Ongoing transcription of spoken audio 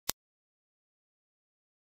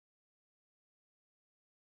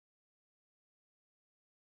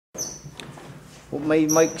What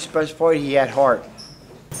made Mike special for you? He had heart.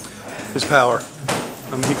 His power.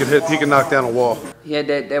 I mean, he could knock down a wall. He had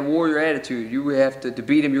that warrior attitude. You would have to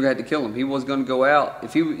beat him. You had to kill him. He wasn't going to go out.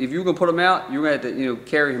 If you were going to put him out, you had to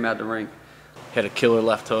carry him out the ring. He had a killer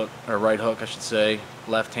left hook, or right hook, I should say.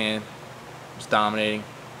 Left hand, was dominating.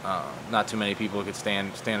 Not too many people could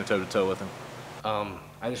stand toe to toe with him.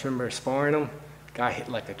 I just remember sparring him. Guy hit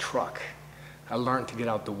like a truck. I learned to get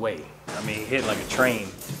out the way. I mean, he hit like a train.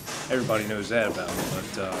 Everybody knows that about him.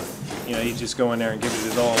 But you just go in there and give it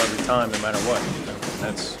his all every time, no matter what.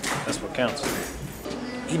 That's what counts.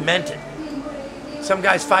 He meant it. Some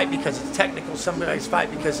guys fight because it's technical. Some guys fight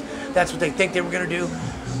because that's what they think they were going to do.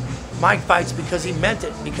 Mike fights because he meant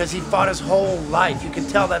it, because he fought his whole life. You can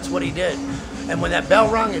tell that's what he did. And when that bell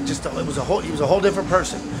rung, he was a whole different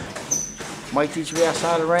person. Mike teach me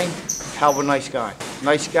outside the ring, hell of a nice guy.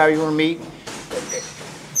 Nice guy you want to meet.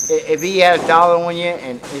 If he had $1 on you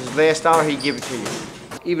and his last dollar, he'd give it to you.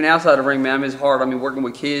 Even outside the ring, man, I mean, it's hard. I mean, working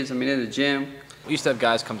with kids, I mean, in the gym. We used to have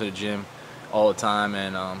guys come to the gym all the time,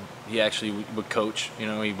 and he actually would coach.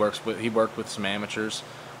 He worked with some amateurs,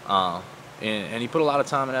 and he put a lot of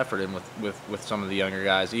time and effort in with some of the younger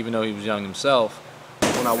guys, even though he was young himself.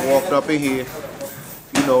 When I walked up in here,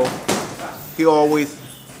 he always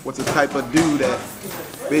was the type of dude that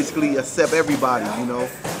basically accept everybody,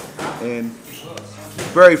 and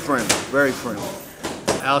very friendly, very friendly.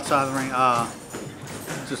 Outside the ring,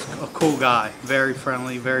 just a cool guy, very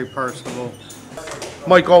friendly, very personable.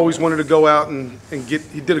 Mike always wanted to go out and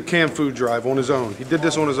he did a canned food drive on his own. He did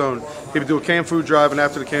this on his own. He would do a canned food drive, and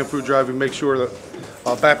after the canned food drive, he'd make sure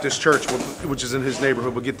that Baptist Church, which is in his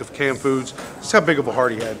neighborhood, would get the canned foods. That's how big of a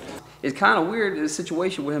heart he had. It's kind of weird, the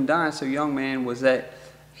situation with him dying so young, man, was that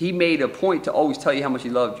he made a point to always tell you how much he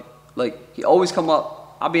loved you. Like, he always come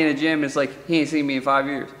up, I'll be in the gym, and it's like he ain't seen me in 5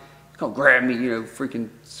 years. He's gonna grab me, freaking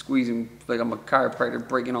squeezing like I'm a chiropractor,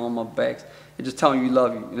 breaking all my backs, and just telling you he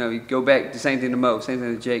love you. You go back, the same thing to Moe, same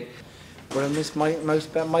thing to Jake. What I miss most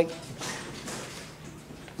about Mike?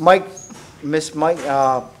 Miss Mike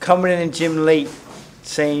coming in the gym late,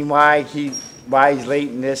 saying why he's late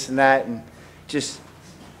and this and that, and just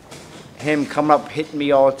him coming up hitting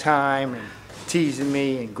me all the time and teasing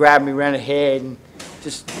me and grabbing me around the head, and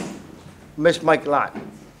just miss Mike a lot.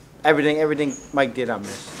 Everything Mike did, I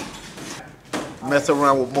miss. Mess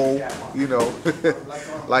around with Moe,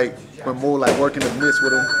 like when Moe working the mitts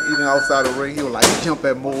with him, even outside the ring, he would jump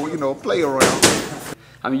at Moe, play around.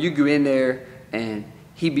 I mean, you go in there and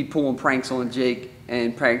he'd be pulling pranks on Jake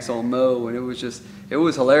and pranks on Moe, and it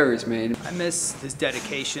was hilarious, man. I miss his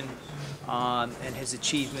dedication and his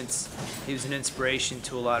achievements. He was an inspiration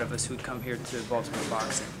to a lot of us who'd come here to Baltimore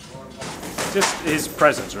boxing. Just his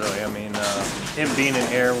presence, really. I mean, him being in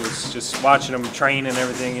here was just watching him train and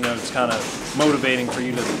everything, it's kind of motivating for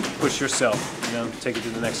you to push yourself, take it to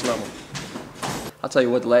the next level. I'll tell you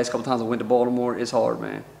what, the last couple times I went to Baltimore, it's hard,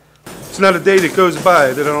 man. It's not a day that goes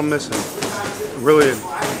by that I don't miss him. Really.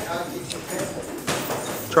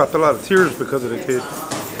 Dropped a lot of tears because of the kid.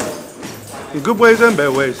 In good ways and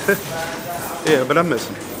bad ways. Yeah, but I miss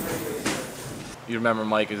him. You remember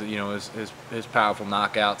Mike, his powerful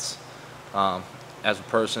knockouts. As a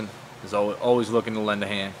person, is always looking to lend a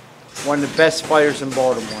hand. One of the best fighters in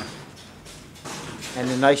Baltimore, and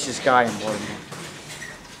the nicest guy in Baltimore.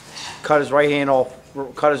 Cut his right hand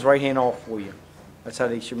off for you. That's how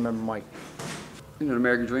they should remember Mike. The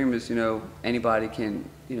American dream is, anybody can,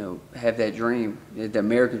 have that dream, the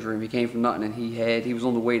American dream. He came from nothing, and he was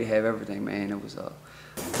on the way to have everything, man. It was.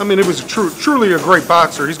 I mean, it was truly a great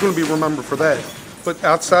boxer. He's going to be remembered for that. But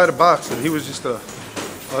outside of boxing, he was just a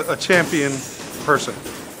champion person.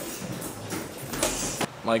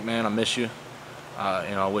 Mike, man, I miss you.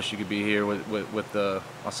 I wish you could be here with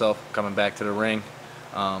myself coming back to the ring.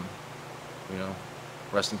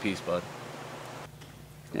 Rest in peace, bud.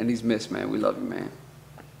 And he's missed, man. We love you, man.